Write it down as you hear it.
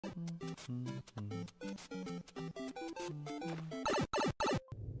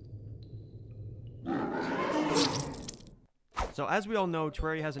So as we all know,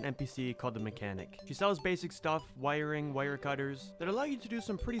 Terraria has an NPC called the Mechanic. She sells basic stuff, wiring, wire cutters, that allow you to do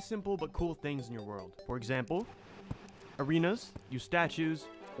some pretty simple but cool things in your world. For example, arenas, use statues,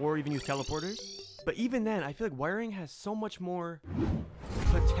 or even use teleporters. But even then, I feel like wiring has so much more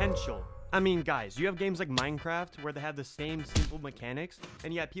potential. I mean, guys, you have games like Minecraft where they have the same simple mechanics,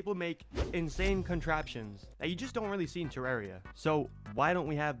 and yet people make insane contraptions that you just don't really see in Terraria. So why don't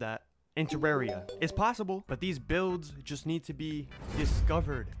we have that in Terraria? It's possible, but these builds just need to be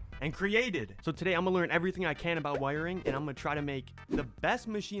discovered and created. So today I'm gonna learn everything I can about wiring, and I'm gonna try to make the best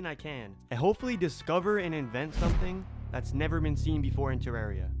machine I can, and hopefully discover and invent something that's never been seen before in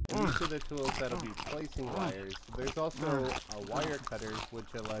Terraria. And these are the tools that'll be placing wires. There's also a wire cutter, which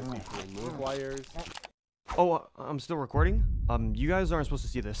allows you to remove wires. Oh, I'm still recording? You guys aren't supposed to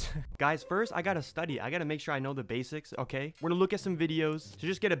see this. Guys, first, I gotta study. I gotta make sure I know the basics, okay? We're gonna look at some videos to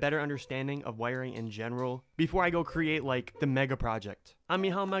just get a better understanding of wiring in general before I go create, like, the mega project. I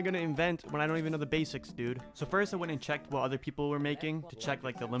mean, how am I gonna invent when I don't even know the basics, dude? So first, I went and checked what other people were making to check,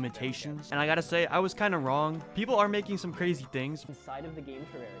 like, the limitations. And I gotta say, I was kind of wrong. People are making some crazy things inside of the game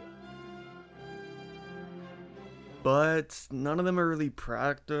Terraria, but none of them are really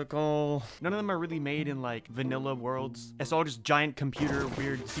practical. None of them are really made in like vanilla worlds. It's all just giant computer,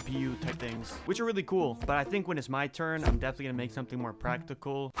 weird CPU type things, which are really cool. But I think when it's my turn, I'm definitely gonna make something more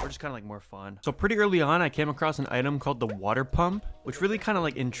practical or just kind of like more fun. So pretty early on, I came across an item called the water pump, which really kind of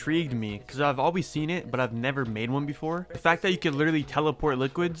like intrigued me because I've always seen it, but I've never made one before. The fact that you could literally teleport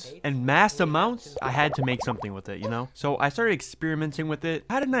liquids in mass amounts, I had to make something with it, you know? So I started experimenting with it.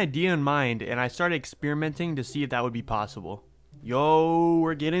 I had an idea in mind and I started experimenting to see if that would be possible. Yo,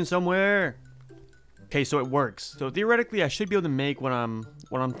 we're getting somewhere. Okay, so it works. So theoretically, I should be able to make what I'm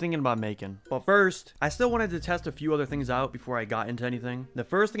thinking about making. But first, I still wanted to test a few other things out before I got into anything. The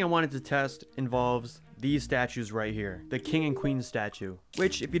first thing I wanted to test involves these statues right here. The King and Queen statue.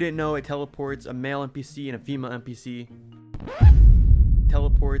 Which, if you didn't know, it teleports a male NPC and a female NPC.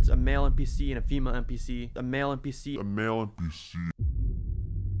 Teleports a male NPC and a female NPC. A male NPC. A male NPC.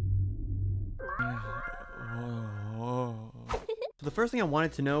 So the first thing I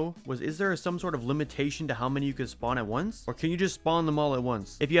wanted to know was, is there some sort of limitation to how many you can spawn at once? Or can you just spawn them all at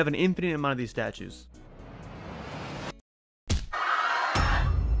once if you have an infinite amount of these statues?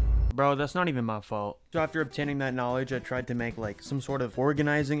 Bro, that's not even my fault. So after obtaining that knowledge, I tried to make like some sort of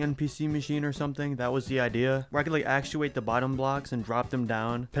organizing NPC machine or something. That was the idea, where I could like actuate the bottom blocks and drop them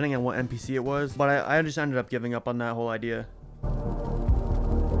down depending on what NPC it was. But I just ended up giving up on that whole idea.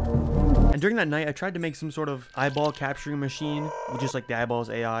 And during that night, I tried to make some sort of eyeball capturing machine with just like the eyeballs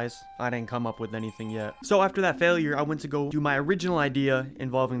AIs. I didn't come up with anything yet. So after that failure, I went to go do my original idea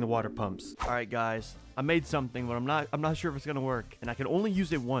involving the water pumps. All right, guys, I made something, but I'm not sure if it's gonna work, and I can only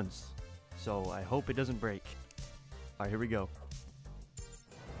use it once. So I hope it doesn't break. All right, here we go.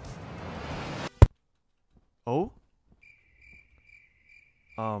 Oh?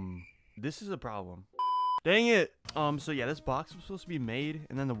 This is a problem. Dang it. So yeah, this box was supposed to be made,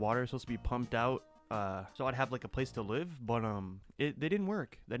 and then the water is supposed to be pumped out. So I'd have like a place to live, but they didn't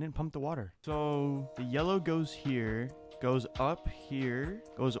work. They didn't pump the water. So the yellow goes here, goes up here,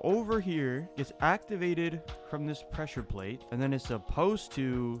 goes over here, gets activated from this pressure plate, and then it's supposed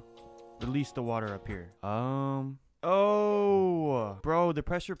to release the water up here. Oh, bro, the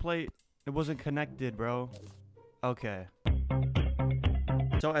pressure plate, it wasn't connected, bro. Okay.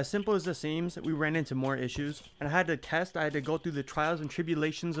 So as simple as this seems, we ran into more issues, and I had to go through the trials and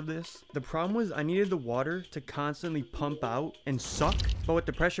tribulations of this. The problem was I needed the water to constantly pump out and suck, but with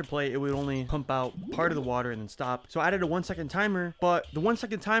the pressure plate, it would only pump out part of the water and then stop. So I added a 1-second timer, but the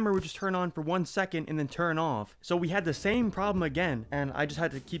 1-second timer would just turn on for 1 second and then turn off. So we had the same problem again, and I just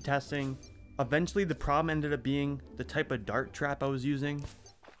had to keep testing. Eventually, the problem ended up being the type of dart trap I was using.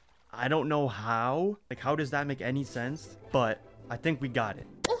 I don't know how. Like, how does that make any sense? But I think we got it.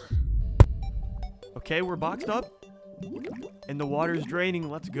 Okay, we're boxed up. And the water's draining.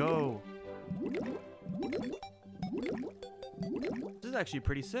 Let's go. This is actually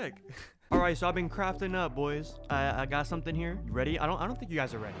pretty sick. Alright, so I've been crafting up, boys. I got something here. You ready? I don't think you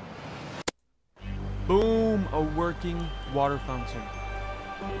guys are ready. Boom! A working water fountain.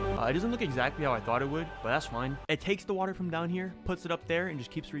 It doesn't look exactly how I thought it would, but that's fine. It takes the water from down here, puts it up there, and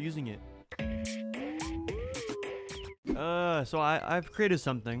just keeps reusing it. So I've created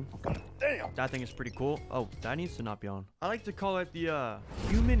something. Damn! That thing is pretty cool. Oh, that needs to not be on. I like to call it the,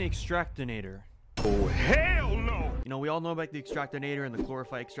 human extractinator. Oh, hell no! You know, we all know about the extractinator and the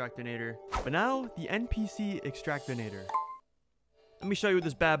chlorophyte extractinator. But now, the NPC extractinator. let me show you what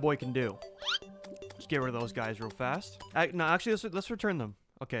this bad boy can do. Let's get rid of those guys real fast. No, actually, let's return them.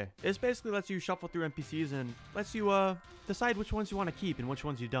 Okay, this basically lets you shuffle through NPCs and lets you decide which ones you want to keep and which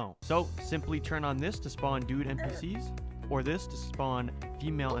ones you don't. So simply turn on this to spawn dude NPCs, or this to spawn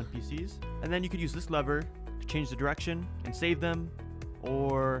female NPCs, and then you could use this lever to change the direction and save them,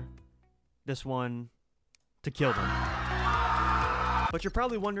 or this one to kill them. But you're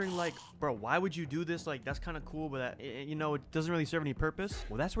probably wondering, like, bro, why would you do this? Like, that's kind of cool, but you know, it doesn't really serve any purpose.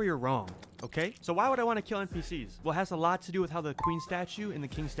 Well, that's where you're wrong, okay? So why would I want to kill NPCs? Well, it has a lot to do with how the queen statue and the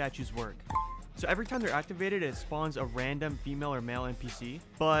king statues work. So every time they're activated, it spawns a random female or male NPC.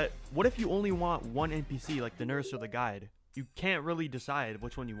 But what if you only want one NPC, like the nurse or the guide? You can't really decide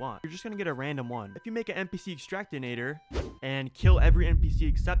which one you want. You're just gonna get a random one. If you make an NPC extractinator and kill every NPC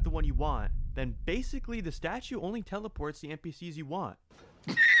except the one you want, then basically the statue only teleports the NPCs you want.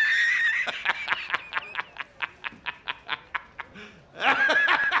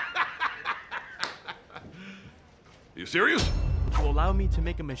 You serious? Which will allow me to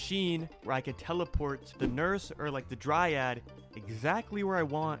make a machine where I could teleport the nurse or like the dryad exactly where I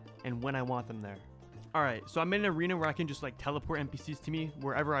want and when I want them there. Alright, so I'm in an arena where I can just like teleport NPCs to me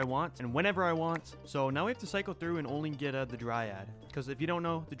wherever I want and whenever I want. So now we have to cycle through and only get the dryad. Because if you don't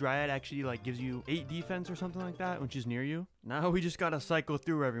know, the dryad actually like gives you 8 defense or something like that, which is near you. Now we just gotta cycle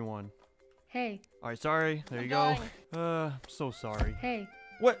through everyone. Hey. Alright, sorry. There you go. So sorry. Hey.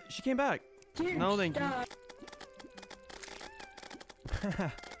 What? She came back. No, thank you.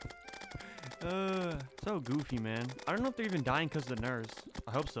 So goofy, man. I don't know if they're even dying because of the nurse.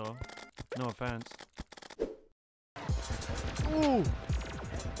 I hope so. No offense. Ooh!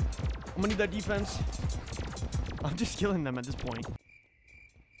 I'm gonna need that defense. I'm just killing them at this point.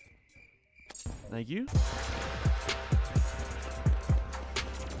 Thank you.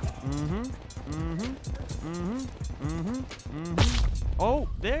 Oh,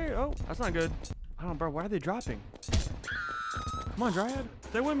 there. Oh, that's not good. I don't know, bro. Why are they dropping? Come on, Dryad.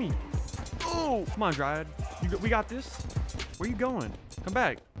 Stay with me. Oh, come on, Dryad. We got this. Where you going? Come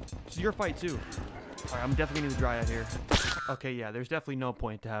back. This is your fight, too. All right, I'm definitely gonna need the Dryad here. Okay, yeah, there's definitely no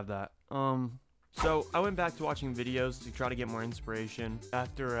point to have that. So I went back to watching videos to try to get more inspiration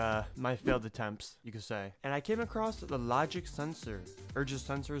after my failed attempts, you could say. And I came across the logic sensor, or just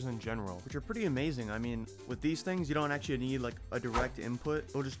sensors in general, which are pretty amazing. I mean, with these things, you don't actually need like a direct input.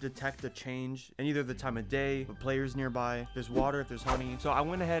 It'll just detect a change in either the time of day, the players nearby, if there's water, if there's honey. So I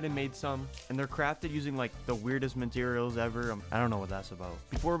went ahead and made some, and they're crafted using like the weirdest materials ever. I don't know what that's about.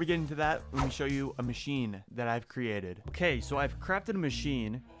 Before we get into that, let me show you a machine that I've created. Okay, so I've crafted a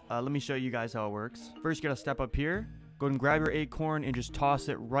machine. Let me show you guys how it works. First, you gotta step up here. Go ahead and grab your acorn and just toss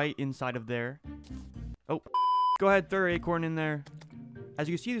it right inside of there. Oh, go ahead, throw your acorn in there. As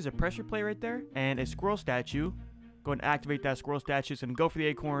you can see, there's a pressure plate right there and a squirrel statue. Go ahead and activate that squirrel statue. It's gonna go for the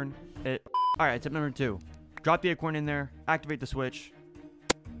acorn. Alright, tip number 2. Drop the acorn in there. Activate the switch.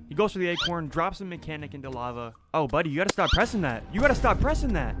 He goes for the acorn, drops the mechanic into lava. Oh, buddy, you gotta stop pressing that. You gotta stop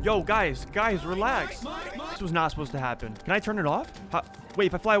pressing that. Yo, guys, relax. This was not supposed to happen. Can I turn it off? Wait,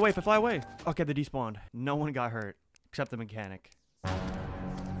 if I fly away. Okay, they despawned. No one got hurt, except the mechanic.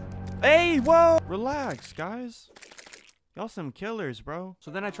 Hey, whoa! Relax, guys. Y'all some killers, bro.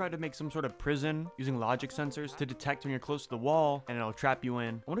 So then I tried to make some sort of prison using logic sensors to detect when you're close to the wall, and it'll trap you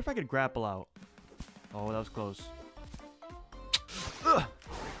in. I wonder if I could grapple out. Oh, that was close. Ugh.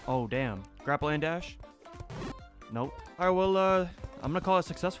 Oh, damn. Grapple and dash? Nope. Alright, well, I'm gonna call it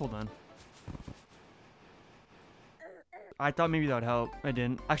successful then. I thought maybe that would help. I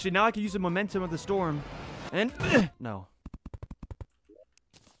didn't. Actually, now I can use the momentum of the storm. And... no.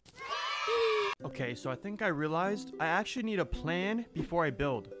 Okay, so I think I realized I actually need a plan before I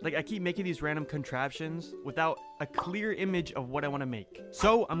build. Like, I keep making these random contraptions without a clear image of what I want to make.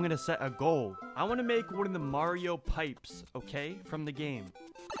 So, I'm gonna set a goal. I want to make one of the Mario pipes, okay? From the game.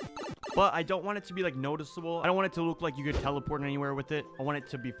 But I don't want it to be like noticeable. I don't want it to look like you could teleport anywhere with it. I want it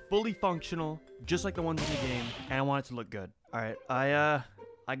to be fully functional, just like the ones in the game, and I want it to look good. All right,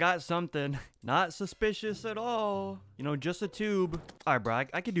 I got something. Not suspicious at all. You know, just a tube. All right, bro,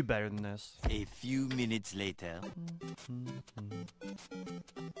 I could do better than this. A few minutes later.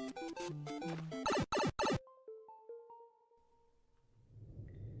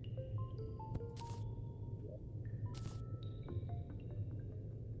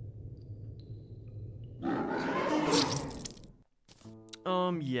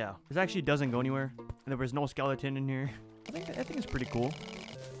 Yeah. This actually doesn't go anywhere. And there was no skeleton in here. I think it's pretty cool.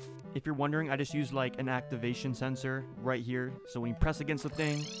 If you're wondering, I just used like an activation sensor right here. So when you press against the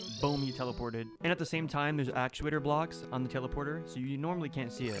thing, boom, you teleported. And at the same time, there's actuator blocks on the teleporter. So you normally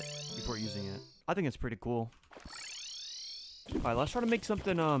can't see it before using it. I think it's pretty cool. Alright, let's try to make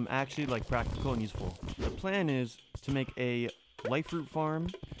something actually like practical and useful. The plan is to make a life fruit farm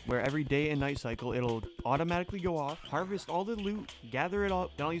where every day and night cycle it'll automatically go off, harvest all the loot, gather it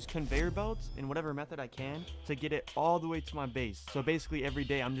up, then I'll use conveyor belts in whatever method I can to get it all the way to my base. So basically every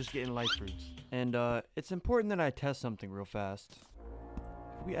day I'm just getting life fruits. And it's important that I test something real fast.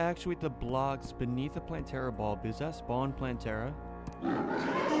 If we actuate the blocks beneath the Plantera bulb, does that spawn Plantera?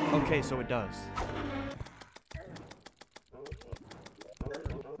 Okay, so it does.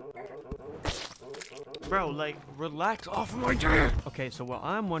 Bro, like, relax off of my dick! Okay, so what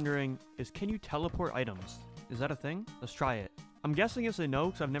I'm wondering is, can you teleport items? Is that a thing? Let's try it. I'm guessing it's a no,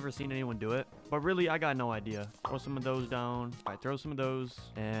 because I've never seen anyone do it. But really, I got no idea. Throw some of those down. Alright, throw some of those.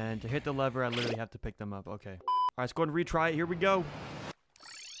 And to hit the lever, I literally have to pick them up. Okay. Alright, let's go ahead and retry it. Here we go.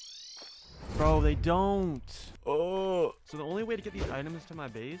 Bro, they don't. Oh. So the only way to get these items to my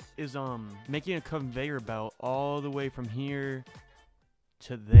base is, making a conveyor belt all the way from here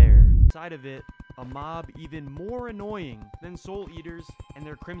to there. Inside of it, a mob even more annoying than Soul Eaters and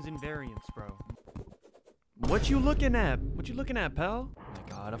their Crimson variants, bro. What you looking at? What you looking at, pal? Oh my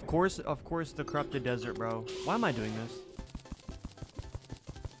god, of course the corrupted desert, bro. Why am I doing this?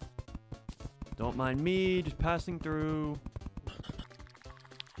 Don't mind me, just passing through.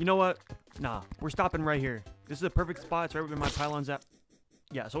 You know what? Nah, we're stopping right here. This is a perfect spot. It's right where my pylon's at.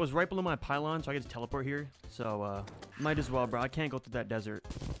 Yeah, so it's right below my pylon, so I get to teleport here. So, might as well, bro. I can't go through that desert.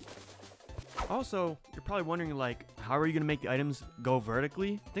 Also, you're probably wondering, like, how are you going to make the items go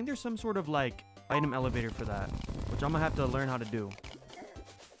vertically? I think there's some sort of, like, item elevator for that, which I'm going to have to learn how to do.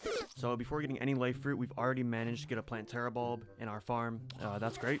 So, before getting any life fruit, we've already managed to get a Plantera bulb in our farm.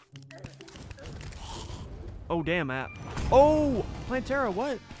 That's great. Oh, damn, app. Oh, Plantera,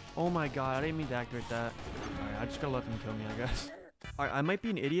 what? Oh, my God. I didn't mean to activate that. Alright, I just got to let them kill me, I guess. Alright, I might be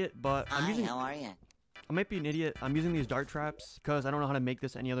an idiot, but I'm using... How are you? I might be an idiot. I'm using these dart traps because I don't know how to make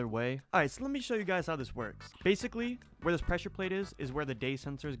this any other way. All right, so let me show you guys how this works. Basically, where this pressure plate is where the day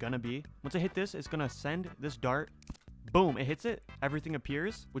sensor is gonna be. Once I hit this, it's gonna send this dart. Boom, it hits it. Everything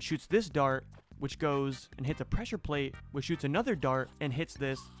appears, which shoots this dart, which goes and hits a pressure plate, which shoots another dart and hits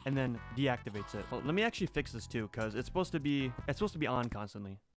this and then deactivates it. Well, let me actually fix this too, because it's supposed to be on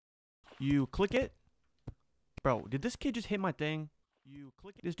constantly. You click it. Bro, did this kid just hit my thing? You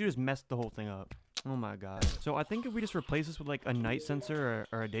click it. This dude just messed the whole thing up. Oh my god. So I think if we just replace this with like a night sensor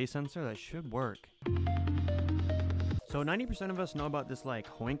or a day sensor, that should work. So 90% of us know about this like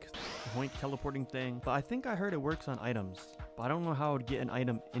hoink teleporting thing, but I think I heard it works on items. But I don't know how I would get an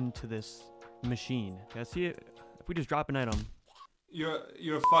item into this machine. Can I see it? If we just drop an item. You're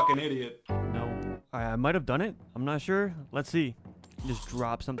a fucking idiot. No. I might have done it. I'm not sure. Let's see. Just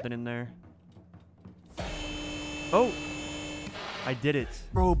drop something in there. Oh! I did it.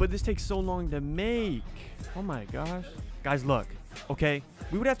 Bro, but this takes so long to make. Oh my gosh. Guys, look. Okay,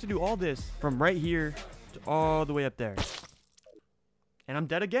 we would have to do all this from right here to all the way up there. And I'm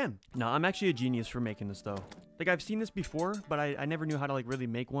dead again. No, I'm actually a genius for making this though. Like, I've seen this before, but I never knew how to like really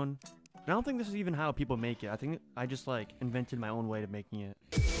make one. And I don't think this is even how people make it. I think I just like invented my own way of making it.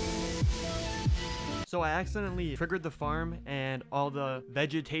 So I accidentally triggered the farm and all the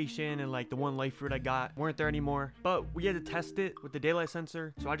vegetation and like the one life fruit I got weren't there anymore. But we had to test it with the daylight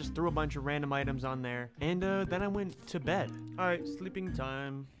sensor. So I just threw a bunch of random items on there. And then I went to bed. All right, sleeping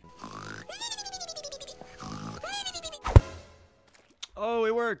time. Oh,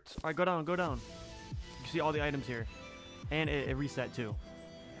 it worked. All right, go down, go down. You see all the items here. And it reset too.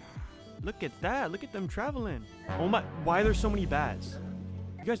 Look at that. Look at them traveling. Oh my, why are there so many bats?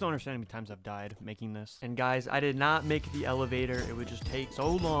 You guys don't understand how many times I've died making this. And guys, I did not make the elevator. It would just take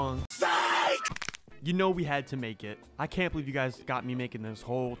so long. You know we had to make it. I can't believe you guys got me making this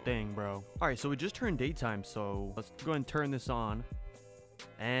whole thing, bro. All right, so it just turned daytime, so let's go ahead and turn this on.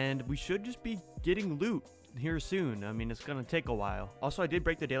 And we should just be getting loot here soon. I mean, it's gonna take a while. Also, I did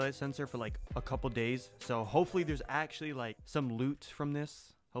break the daylight sensor for like a couple days, so hopefully there's actually like some loot from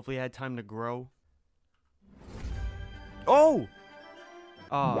this. Hopefully I had time to grow. Oh!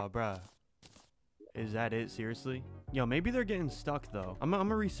 Oh, bruh. Is that it? Seriously? Yo, maybe they're getting stuck, though. I'm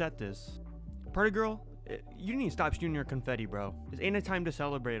gonna reset this. Party girl, you need to stop shooting your confetti, bro. This ain't a time to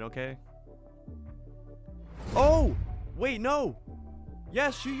celebrate, okay? Oh! Wait, no!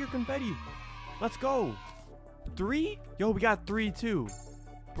 Yes, shoot your confetti. Let's go. 3? Yo, we got 3, too.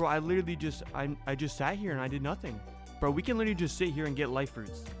 Bro, I literally just... I just sat here and I did nothing. Bro, we can literally just sit here and get life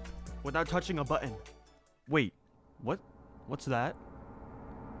fruits without touching a button. Wait. What? What's that?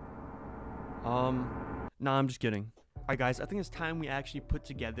 Nah, I'm just kidding. Alright guys, I think it's time we actually put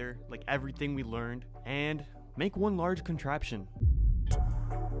together like everything we learned and make one large contraption.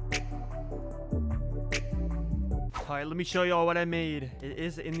 Alright, let me show y'all what I made. It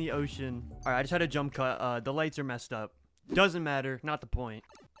is in the ocean. Alright, I just had a jump cut. The lights are messed up. Doesn't matter, not the point.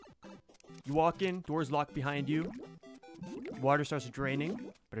 You walk in, doors locked behind you. Water starts draining.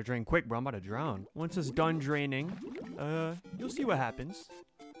 Better drain quick, bro. I'm about to drown. Once it's done draining, you'll see what happens.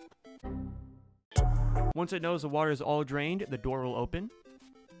 Once it knows the water is all drained, the door will open.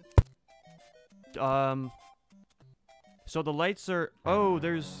 So the lights are...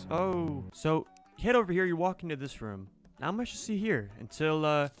 So, head over here, you walk into this room. Not much to see here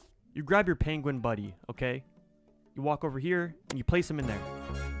until, you grab your penguin buddy, okay? You walk over here, and you place him in there.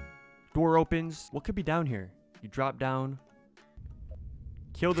 Door opens. What could be down here? You drop down,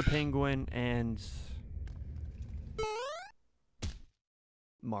 kill the penguin, and...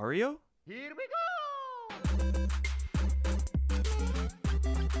 Mario? Here we go.